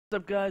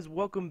What's up, guys?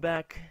 Welcome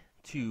back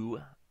to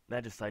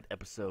Magicite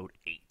episode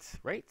 8,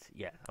 right?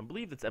 Yeah, I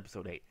believe it's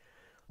episode 8.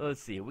 Let's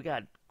see, we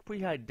got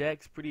pretty high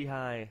dex, pretty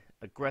high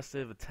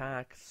aggressive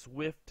attack,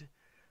 swift.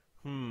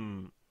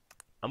 I'm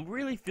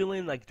really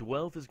feeling like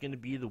Dwelf is going to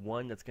be the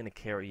one that's going to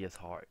carry us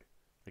hard.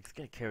 Like, it's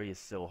going to carry us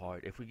so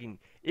hard. If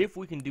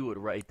we can do it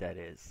right, that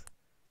is.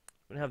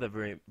 We don't have that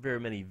very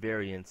many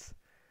variants.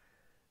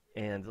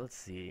 And let's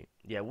see.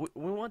 Yeah, we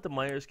want the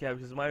Myers Cap,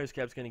 because the Myers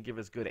Cap's going to give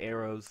us good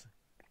arrows.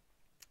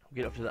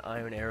 Get up to the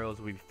iron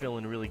arrows, we'll be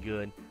feeling really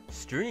good.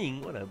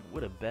 String,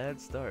 what a bad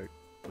start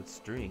with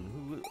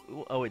string.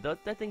 Oh wait,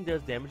 that thing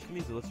does damage to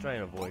me, so let's try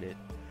and avoid it.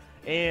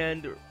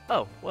 And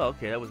oh, well,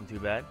 okay, that wasn't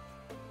too bad.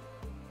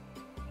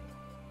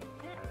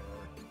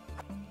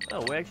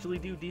 Oh, we actually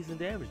do decent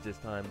damage this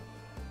time.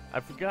 I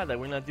forgot that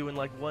we're not doing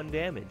like 1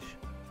 damage.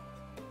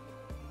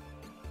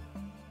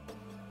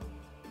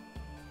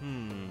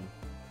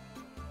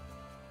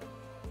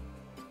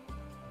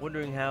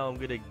 Wondering how I'm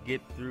gonna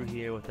get through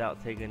here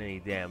without taking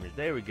any damage.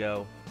 There we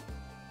go.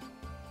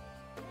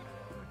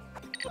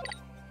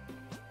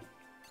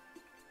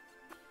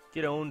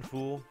 Get owned,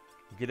 fool.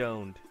 Get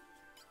owned.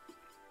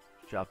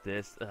 Drop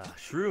this.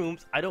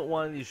 Shrooms. I don't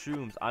want any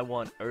shrooms. I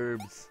want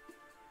herbs.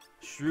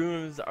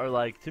 Shrooms are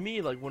like, to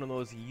me, like one of the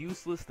most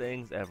useless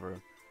things ever.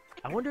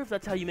 I wonder if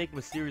that's how you make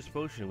mysterious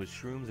potion with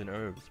shrooms and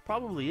herbs.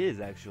 Probably is,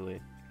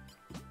 actually.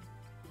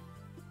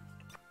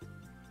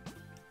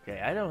 Okay,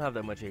 I don't have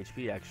that much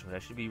HP, actually. I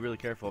should be really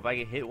careful. If I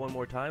get hit one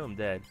more time, I'm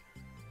dead.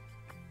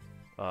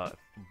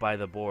 By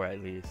the boar,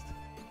 at least.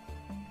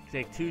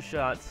 Take 2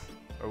 shots,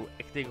 or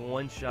I can take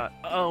 1 shot.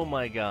 Oh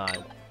my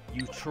god.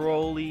 You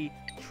trolly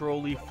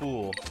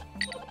fool.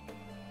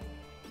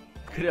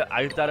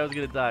 I thought I was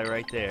gonna die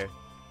right there.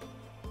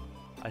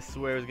 I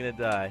swear I was gonna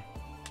die.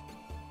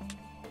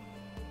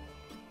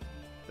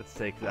 Let's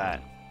take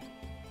that.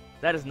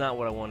 That is not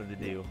what I wanted to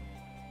do.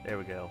 There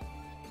we go.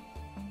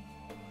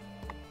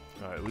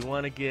 Alright, we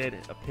want to get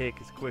a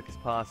pick as quick as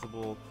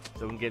possible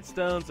so we can get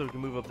stone so we can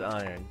move up to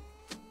iron.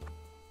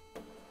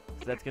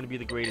 So that's going to be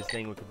the greatest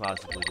thing we could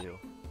possibly do.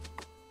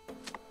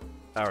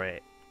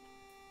 Alright.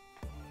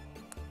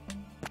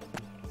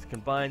 Let's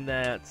combine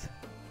that.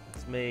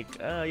 Let's make,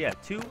 yeah,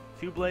 two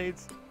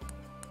blades.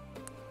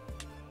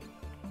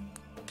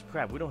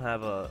 Crap, we don't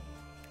have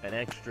an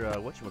extra,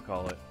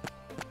 whatchamacallit.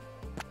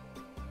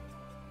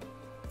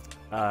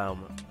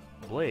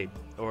 Blade,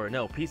 or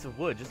no, piece of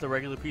wood, just a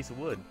regular piece of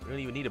wood. We don't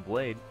even need a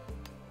blade,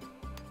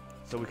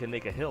 so we can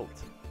make a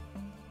hilt.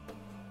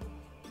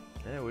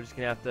 Yeah, we're just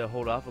gonna have to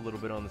hold off a little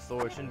bit on the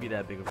sword. Shouldn't be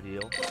that big of a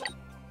deal.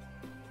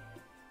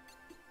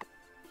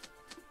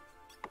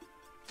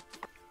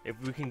 If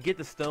we can get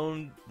the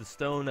stone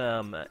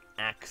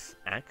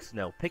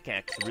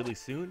pickaxe really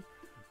soon,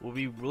 we'll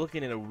be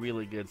looking in a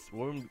really good.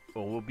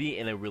 We'll be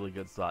in a really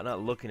good spot. Not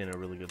looking in a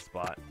really good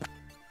spot,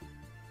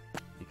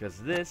 because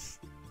this.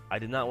 I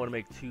did not want to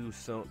make 2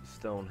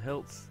 stone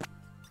hilts,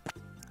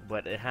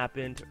 but it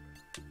happened.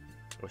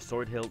 Or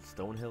sword hilts,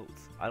 stone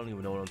hilts. I don't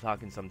even know what I'm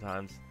talking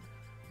sometimes.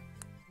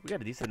 We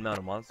got a decent amount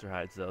of monster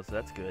hides though, so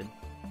that's good.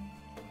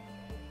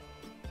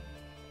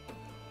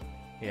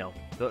 You know,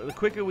 the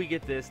quicker we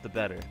get this, the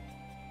better.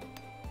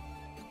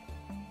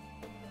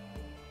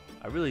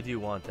 I really do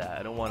want that.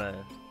 I don't want to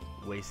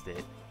waste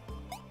it.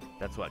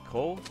 That's what,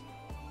 coal?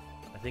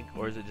 I think,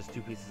 or is it just 2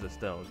 pieces of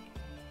stone?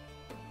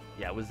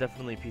 Yeah, it was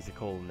definitely a piece of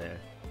coal in there.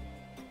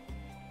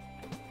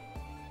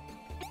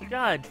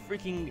 God,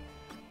 freaking,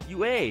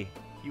 you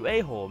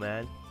a-hole,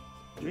 man.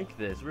 Drink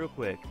this real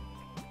quick.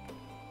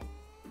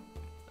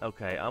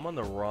 Okay, I'm on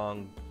the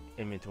wrong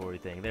inventory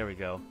thing. There we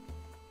go.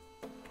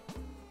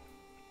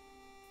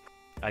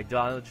 I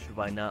dodged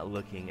by not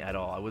looking at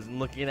all. I wasn't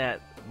looking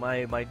at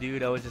my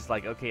dude. I was just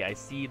like, okay, I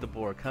see the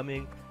boar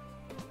coming.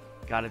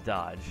 Gotta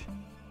dodge.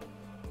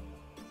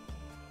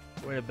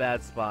 We're in a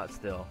bad spot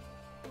still.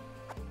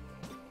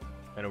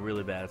 In a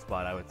really bad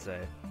spot, I would say.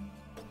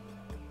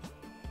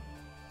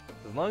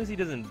 As long as he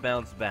doesn't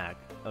bounce back.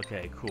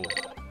 Okay, cool.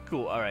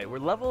 Cool, alright, we're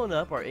leveling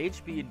up. Our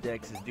HP and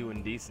dex is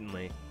doing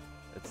decently.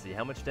 Let's see,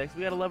 how much dex?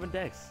 We got 11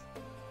 dex.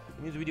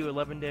 It means we do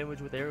 11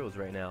 damage with arrows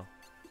right now.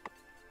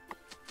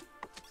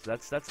 So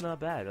that's not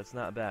bad. That's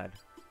not bad.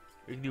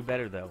 We can do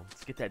better, though.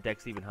 Let's get that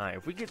dex even higher.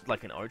 If we get,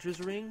 like, an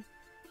archer's ring,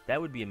 that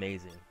would be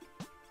amazing.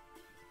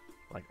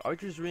 Like,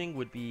 archer's ring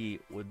would be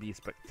a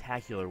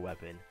spectacular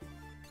weapon.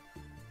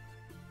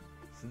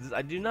 Since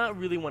I do not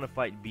really want to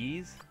fight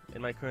bees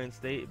in my current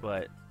state,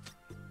 but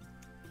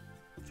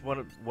it's what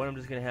I'm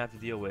just gonna have to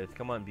deal with.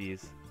 Come on,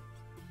 bees,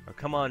 or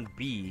come on,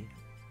 bee.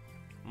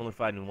 I'm only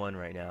fighting 1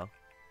 right now.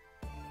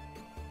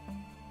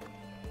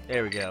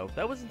 There we go.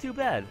 That wasn't too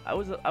bad. I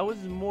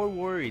was more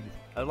worried,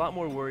 a lot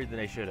more worried than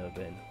I should have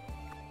been,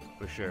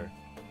 for sure.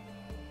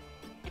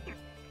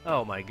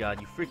 Oh my god,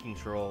 you freaking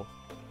troll.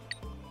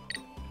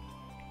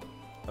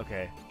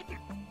 Okay.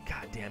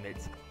 God damn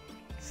it.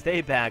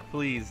 Stay back,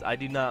 please. I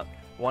do not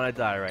want to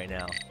die right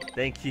now.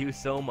 Thank you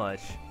so much.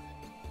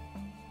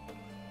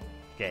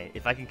 Okay,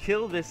 if I can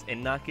kill this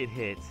and not get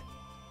hit.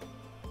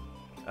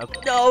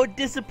 Okay. No, it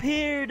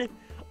disappeared!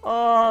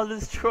 Oh,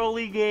 this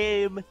trolley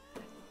game.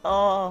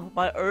 Oh,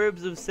 my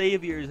herbs of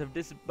saviors have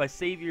my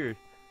savior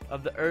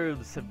of the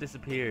herbs have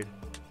disappeared.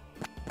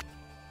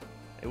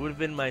 It would have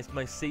been my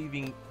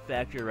saving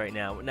factor right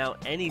now. Now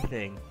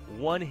anything,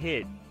 one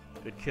hit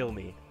could kill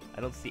me.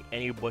 I don't see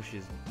any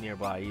bushes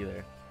nearby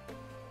either.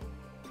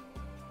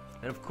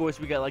 And of course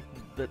we got like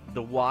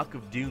the walk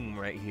of doom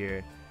right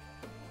here.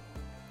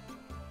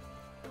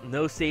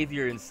 No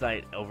savior in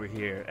sight over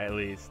here, at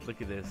least.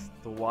 Look at this.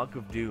 The walk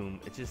of doom.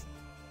 It's just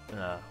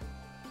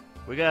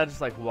we gotta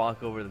just like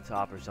walk over the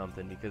top or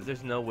something, because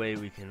there's no way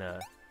we can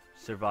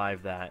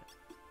survive that.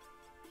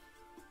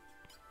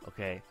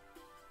 Okay.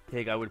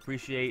 Pig, I would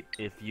appreciate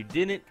if you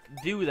didn't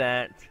do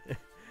that.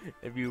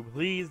 If you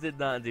please did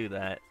not do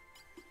that.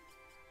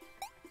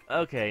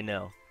 Okay,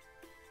 no.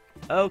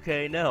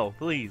 Okay, no,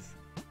 please.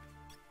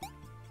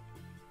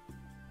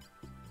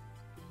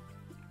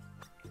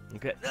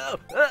 Okay, no!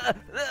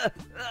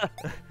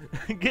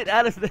 Get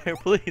out of there,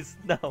 please!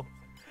 No!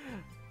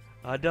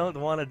 I don't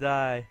want to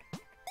die.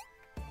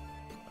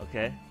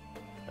 Okay.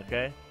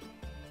 Okay.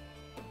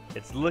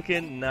 It's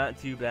looking not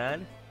too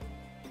bad.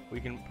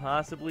 We can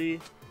possibly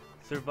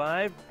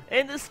survive.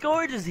 And the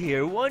Scourge is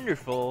here!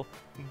 Wonderful!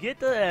 Get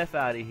the F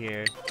out of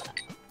here.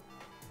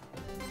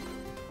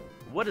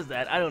 What is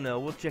that? I don't know.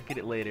 We'll check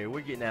it later.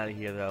 We're getting out of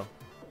here, though.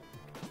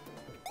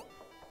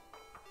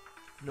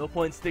 No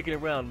point sticking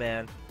around,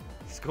 man.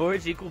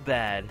 Scourge equal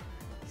bad.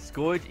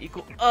 Scourge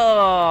equal...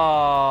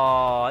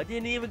 Oh! I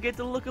didn't even get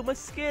to look at my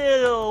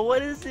skill!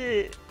 What is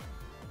it?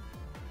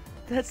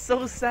 That's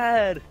so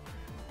sad.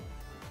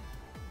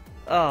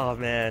 Oh,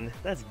 man.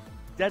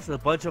 That's a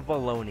bunch of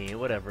baloney.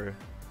 Whatever.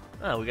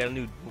 Oh, we got a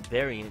new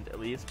variant, at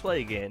least. Play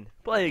again.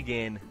 Play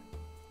again.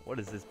 What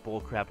is this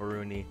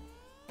bullcrapperoonie?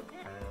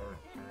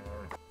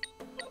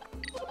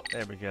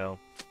 There we go.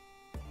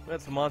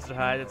 That's a monster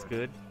hide. That's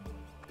good.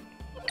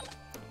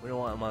 We don't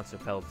want monster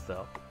pelts,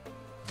 though.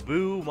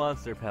 Boo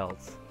monster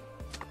pelts.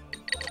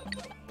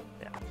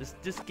 Yeah,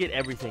 just get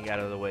everything out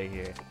of the way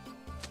here.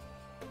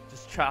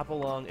 Just chop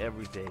along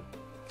everything.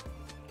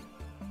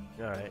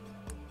 Alright.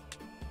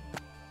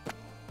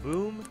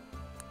 Boom.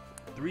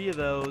 3 of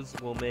those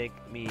will make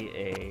me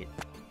a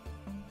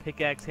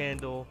pickaxe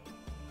handle.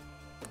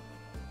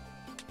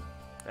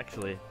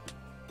 Actually,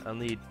 I'll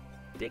need...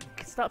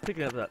 Stop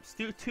picking it up.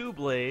 2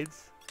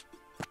 blades.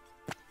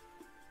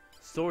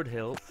 Sword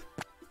hilt.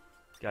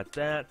 Got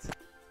that.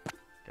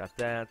 Got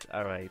that.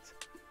 Alright.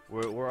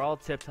 We're all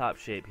tip-top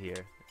shape here.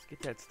 Let's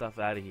get that stuff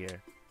out of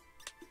here.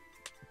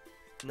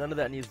 None of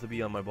that needs to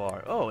be on my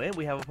bar. Oh, and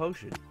we have a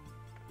potion.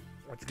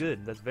 That's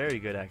good. That's very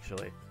good,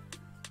 actually.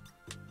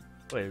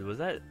 Wait, was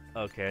that...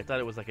 Okay, I thought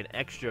it was like an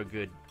extra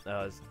good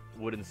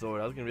wooden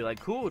sword. I was gonna be like,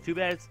 cool, too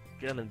bad it's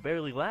gonna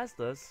barely last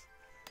us.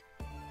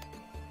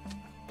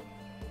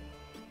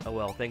 Oh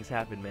well, things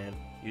happen, man.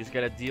 You just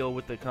gotta deal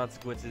with the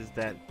consequences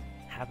that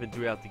happen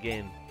throughout the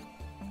game.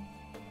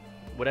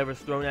 Whatever's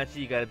thrown at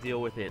you, you gotta deal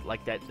with it.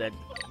 Like that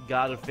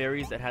god of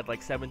fairies that had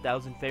like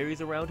 7,000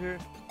 fairies around her.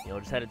 You know,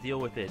 just had to deal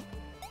with it.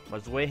 My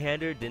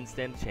Zweihander didn't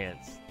stand a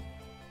chance.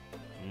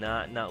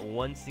 Not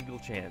one single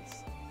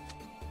chance.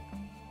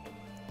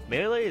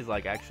 Melee is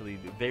like actually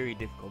very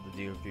difficult to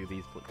do through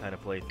these kind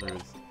of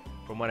playthroughs.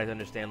 From what I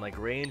understand, like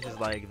range is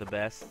like the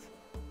best.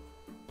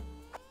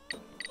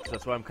 So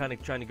that's why I'm kind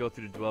of trying to go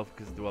through the Dwarf,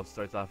 because the Dwarf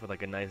starts off with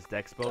like a nice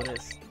dex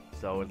bonus.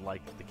 So I'd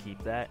like to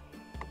keep that.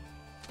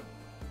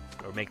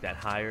 Or make that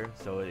higher,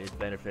 so it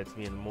benefits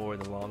me more in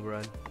the long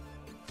run.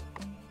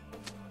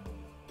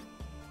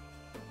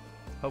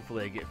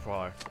 Hopefully I get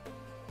far.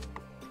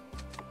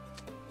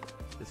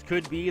 This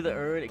could be the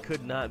urn, it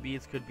could not be.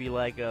 It could be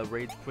like a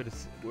Rage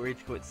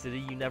Quit City.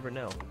 You never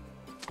know.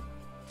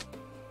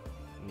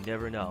 You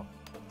never know.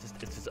 It's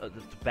just a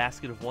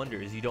basket of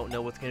wonders. You don't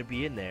know what's going to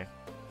be in there.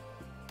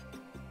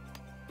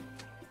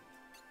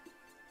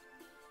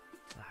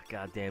 Ah,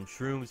 goddamn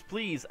shrooms.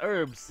 Please,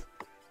 herbs.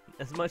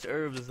 As much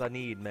herbs as I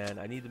need, man.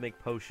 I need to make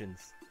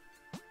potions.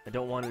 I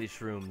don't want any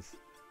shrooms.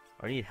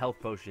 I need health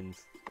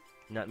potions.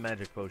 Not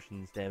magic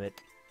potions, damn it.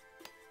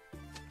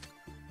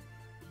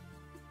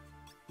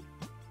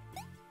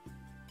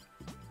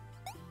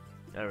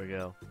 There we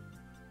go.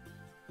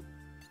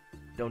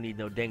 Don't need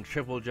no dang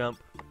triple jump.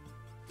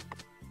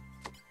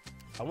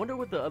 I wonder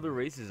what the other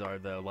races are,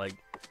 though. Like,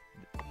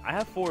 I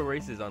have 4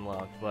 races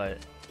unlocked, but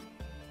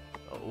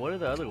what are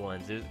the other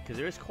ones? Because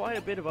there's quite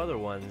a bit of other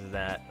ones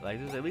that, like,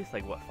 there's at least,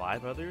 like, what,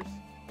 5 others?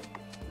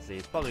 Let's see,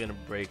 it's probably going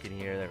to break in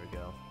here. There we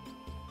go.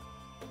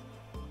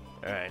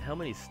 Alright, how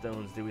many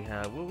stones do we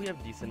have? Well, we have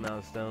a decent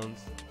amount of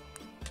stones.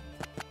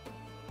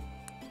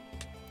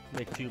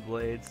 Make 2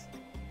 blades.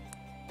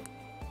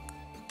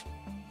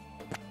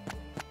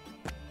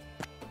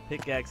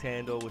 Pickaxe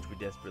handle, which we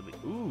desperately...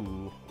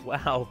 Ooh,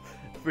 wow.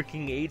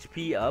 Freaking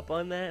HP up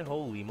on that?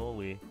 Holy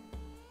moly.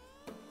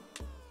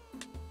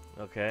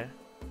 Okay.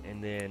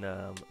 And then,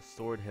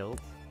 sword hilt.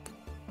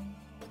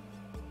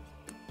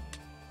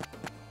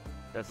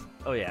 That's...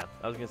 Oh, yeah.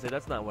 I was gonna say,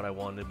 that's not what I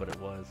wanted, but it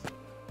was.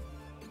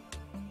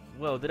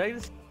 Whoa, did I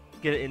just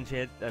get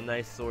an a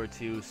nice sword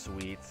too?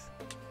 Sweet.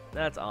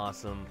 That's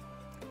awesome.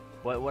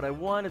 But what I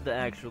wanted to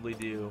actually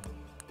do,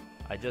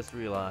 I just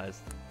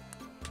realized,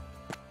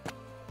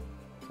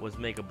 was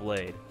make a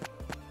blade.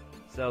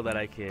 So that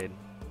I could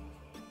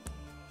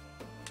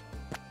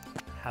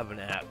have an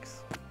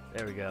axe.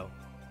 There we go.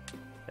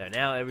 There,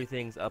 now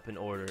everything's up in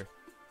order.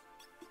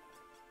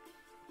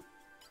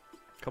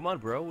 Come on,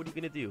 bro. What are you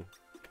gonna do?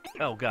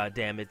 Oh, god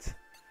damn it.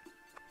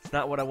 It's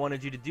not what I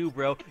wanted you to do,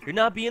 bro. You're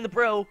not being the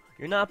bro.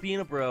 You're not being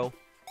a bro.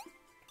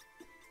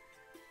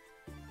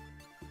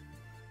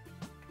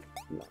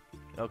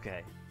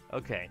 Okay.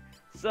 Okay.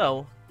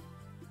 So,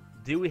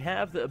 do we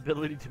have the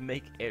ability to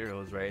make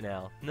arrows right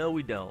now? No,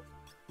 we don't.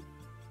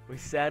 We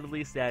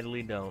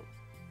sadly don't.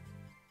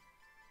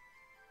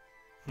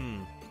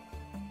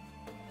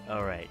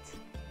 Alright.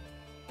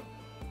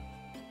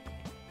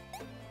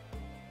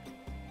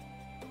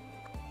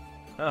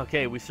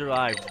 Okay, we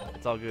survived.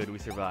 It's all good, we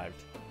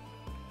survived.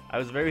 I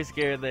was very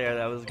scared there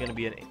that was gonna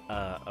be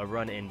a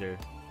run ender.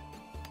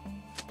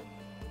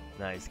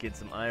 Nice, get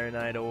some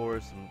ironite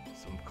ore,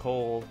 some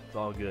coal, it's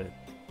all good.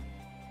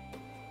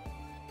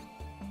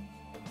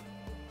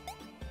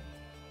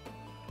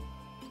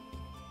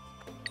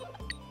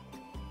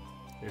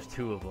 There's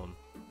 2 of them.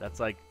 That's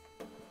like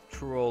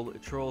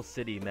Troll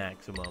City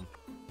maximum.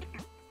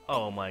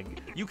 Oh my!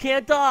 You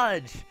can't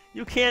dodge!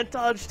 You can't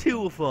dodge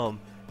 2 of them.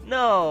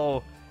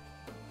 No!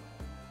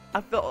 I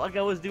felt like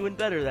I was doing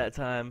better that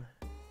time.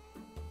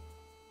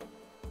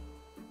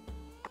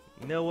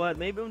 You know what?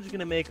 Maybe I'm just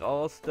gonna make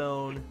all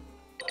stone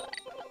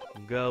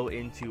go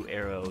into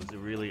arrows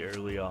really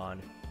early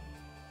on,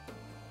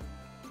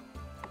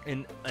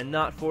 and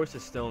not force a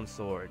stone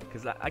sword,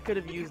 because I could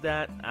have used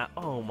that.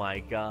 Oh my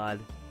god!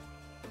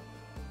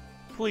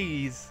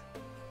 Please,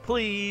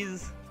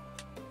 please,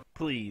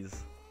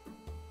 please.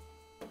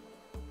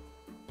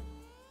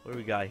 What do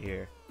we got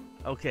here?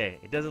 Okay,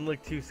 it doesn't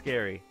look too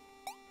scary.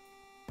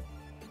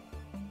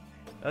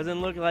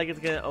 Doesn't look like it's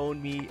gonna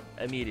own me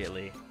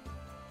immediately.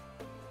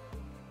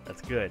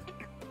 That's good.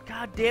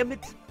 God damn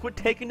it! Quit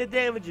taking the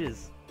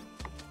damages!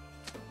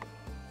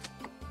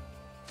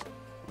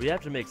 We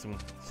have to make some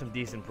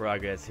decent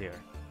progress here.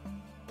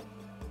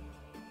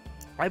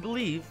 I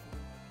believe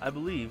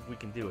we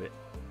can do it.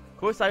 Of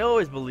course, I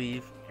always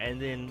believe,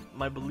 and then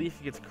my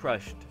belief gets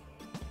crushed.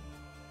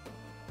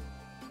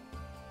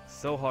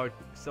 So hard,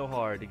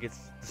 it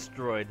gets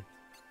destroyed.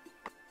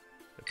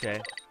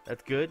 Okay,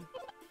 that's good.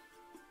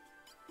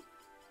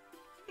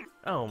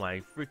 Oh my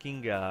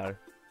freaking god.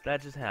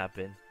 That just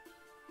happened.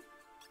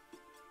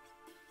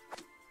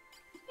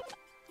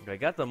 Okay, I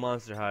got the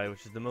monster high,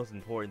 which is the most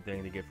important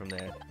thing to get from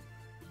there.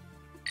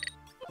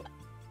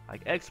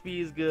 Like,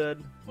 XP is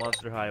good,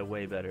 monster high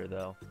way better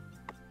though.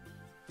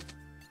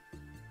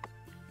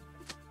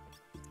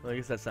 Well, I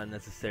guess that's not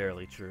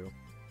necessarily true.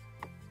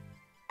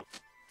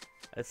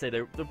 I'd say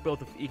they're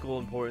both of equal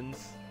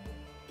importance.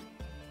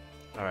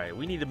 Alright,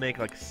 we need to make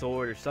like a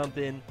sword or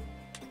something.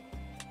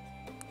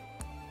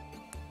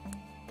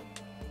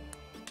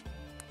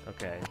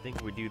 Okay, I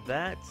think we do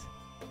that.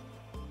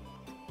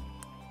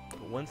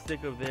 Put 1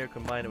 stick over there,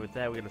 combine it with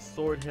that. We get a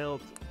sword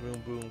hilt.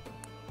 Boom, boom.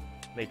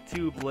 Make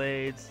 2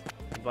 blades.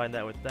 Combine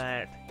that with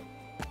that.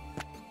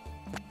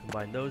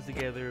 Combine those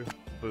together.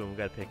 Boom, we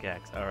got a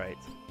pickaxe. Alright.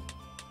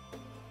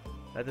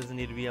 That doesn't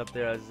need to be up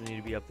there. That doesn't need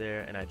to be up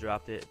there. And I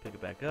dropped it. Pick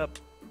it back up.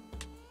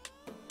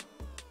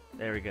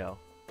 There we go.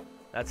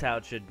 That's how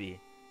it should be.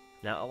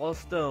 Now, all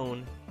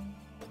stone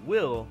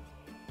will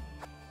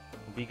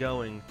be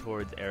going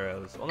towards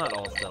arrows. Well, not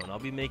all stone. I'll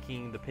be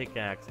making the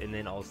pickaxe, and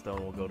then all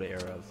stone will go to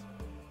arrows.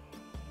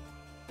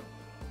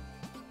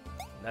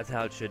 That's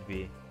how it should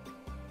be.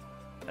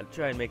 I'll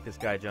try and make this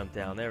guy jump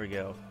down. There we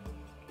go.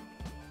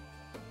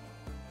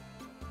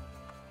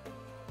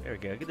 There we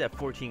go. Get that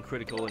 14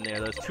 critical in there.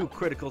 Those 2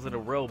 criticals in a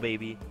row,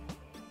 baby.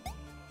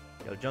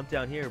 Yo, jump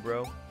down here,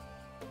 bro.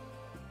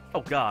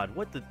 Oh, God.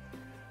 What the...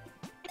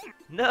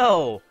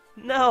 No!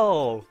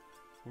 No!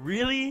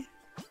 Really?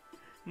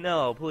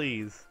 No,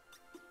 please.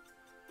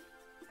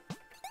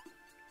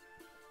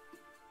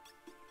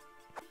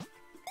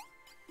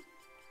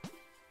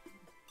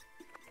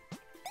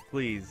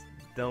 Please,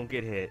 don't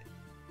get hit.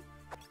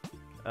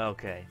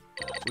 Okay.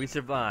 We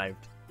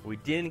survived. We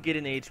didn't get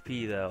an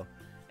HP, though.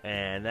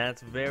 And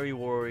that's very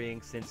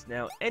worrying, since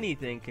now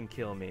anything can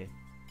kill me.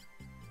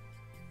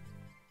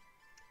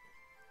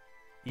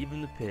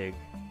 Even the pig.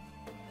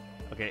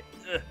 Okay.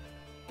 Ugh.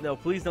 No,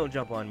 please don't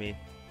jump on me.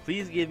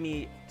 Please give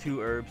me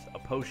 2 herbs, a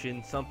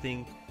potion,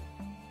 something.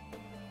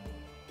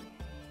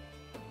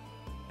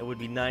 It would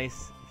be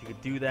nice if you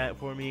could do that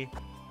for me.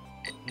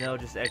 No,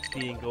 just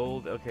XP and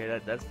gold. Okay,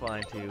 that's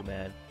fine too,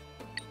 man.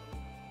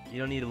 You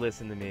don't need to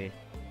listen to me.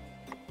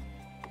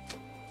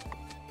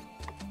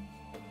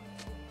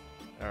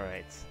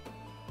 Alright.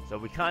 So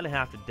we kind of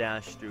have to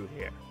dash through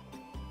here.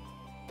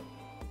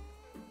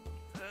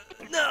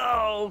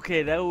 No!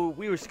 Okay,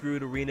 we were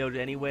screwed Reno'd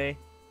anyway.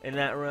 In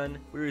that run,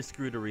 we were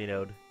screwed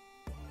Reno'd.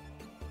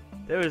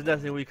 There was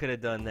nothing we could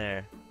have done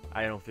there.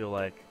 I don't feel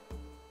like.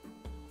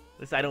 At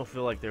least I don't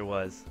feel like there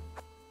was.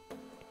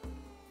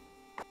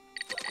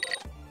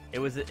 It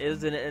was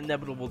an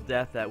inevitable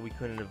death that we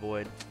couldn't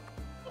avoid.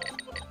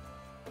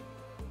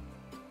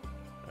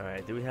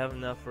 Alright, do we have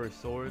enough for a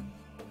sword?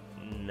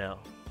 No.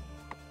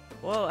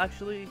 Well,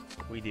 actually,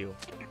 we do.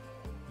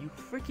 You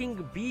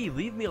freaking bee,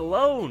 leave me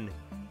alone!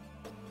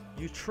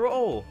 You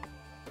troll!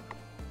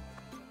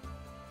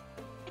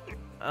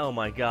 Oh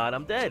my god,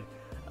 I'm dead!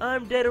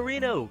 I'm dead,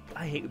 Areno!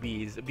 I hate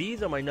bees.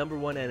 Bees are my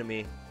 #1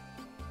 enemy.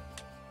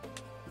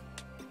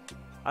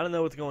 I don't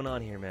know what's going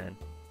on here, man.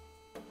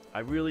 I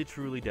really,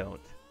 truly don't.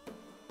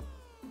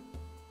 I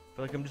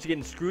feel like I'm just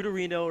getting screwed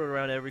Areno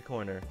around every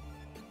corner.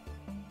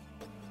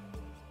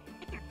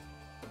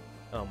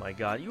 Oh my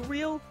god, you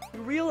real?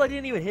 You real? I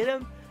didn't even hit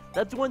him?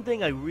 That's one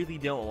thing I really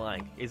don't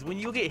like, is when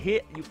you get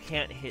hit, you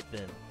can't hit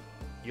them.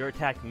 Your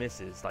attack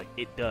misses, like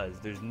it does.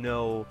 There's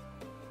no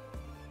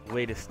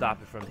way to stop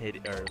it from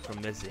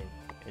from missing.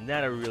 And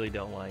that I really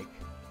don't like.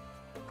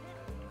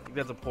 I think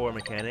that's a poor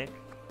mechanic.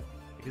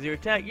 Because your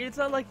attack, it's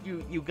not like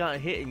you got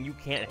hit and you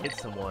can't hit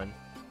someone.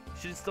 You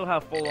should still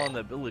have full-on the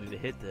ability to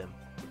hit them.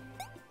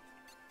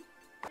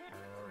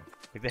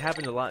 Like, that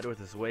happened a lot with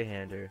this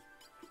Wayhander.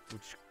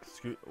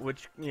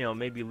 Which, you know,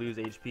 maybe lose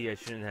HP I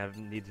shouldn't have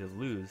needed to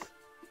lose.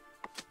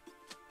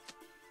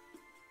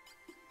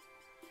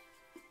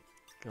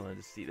 Come on,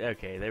 just see.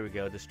 Okay, there we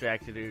go.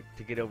 Distracted her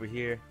to get over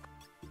here.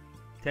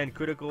 10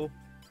 critical.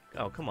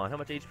 Oh, come on. How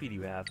much HP do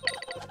you have?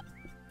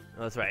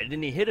 Oh, that's right. I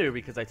didn't hit her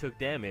because I took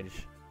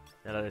damage.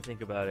 Now that I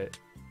think about it.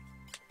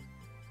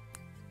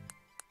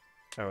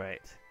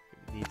 Alright.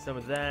 Need some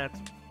of that.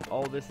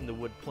 All this into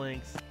wood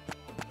planks.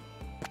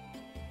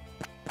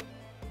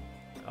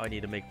 Oh, I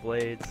need to make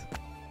blades.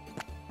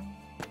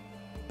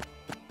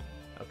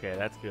 Okay,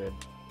 that's good.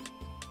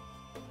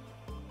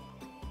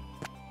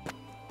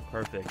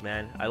 Perfect,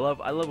 man. I love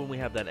when we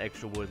have that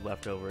extra wood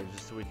left over,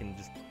 just so we can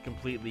just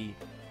completely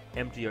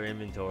empty our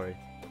inventory.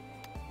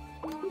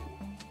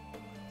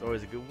 It's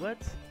always a good what?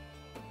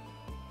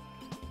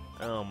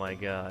 Oh my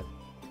god.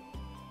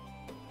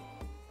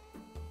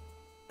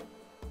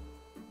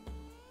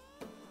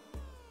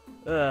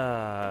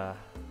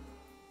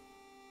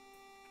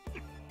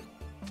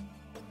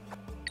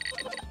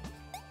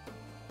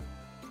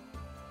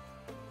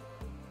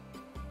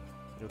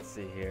 Let's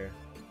see here.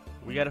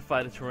 We gotta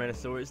fight a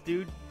Tyrannosaurus,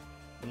 dude.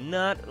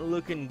 Not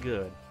looking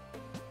good.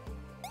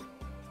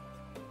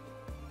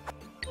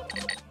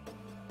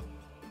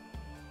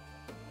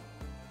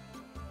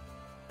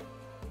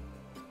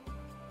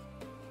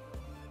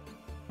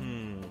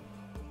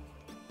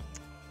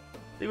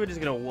 I think we're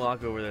just gonna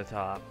walk over the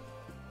top.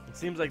 It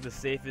seems like the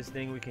safest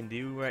thing we can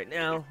do right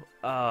now.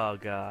 Oh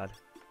god.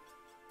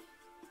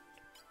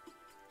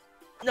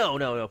 No,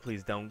 no, no,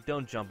 please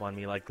don't jump on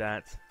me like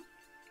that.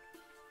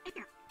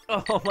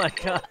 Oh my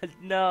god,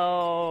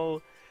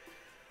 no.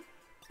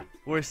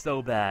 We're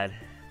so bad.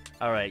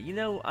 Alright, you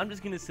know, I'm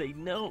just gonna say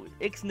no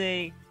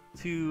ixnay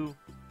to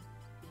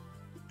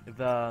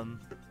the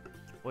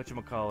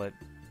whatchamacallit,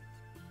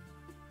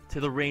 to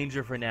the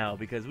ranger for now,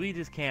 because we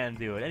just can't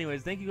do it.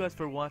 Anyways, thank you guys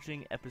for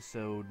watching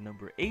episode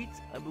number 8,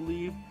 I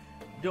believe.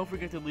 Don't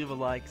forget to leave a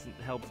like,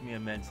 it helps me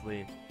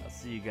immensely. I'll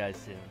see you guys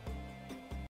soon.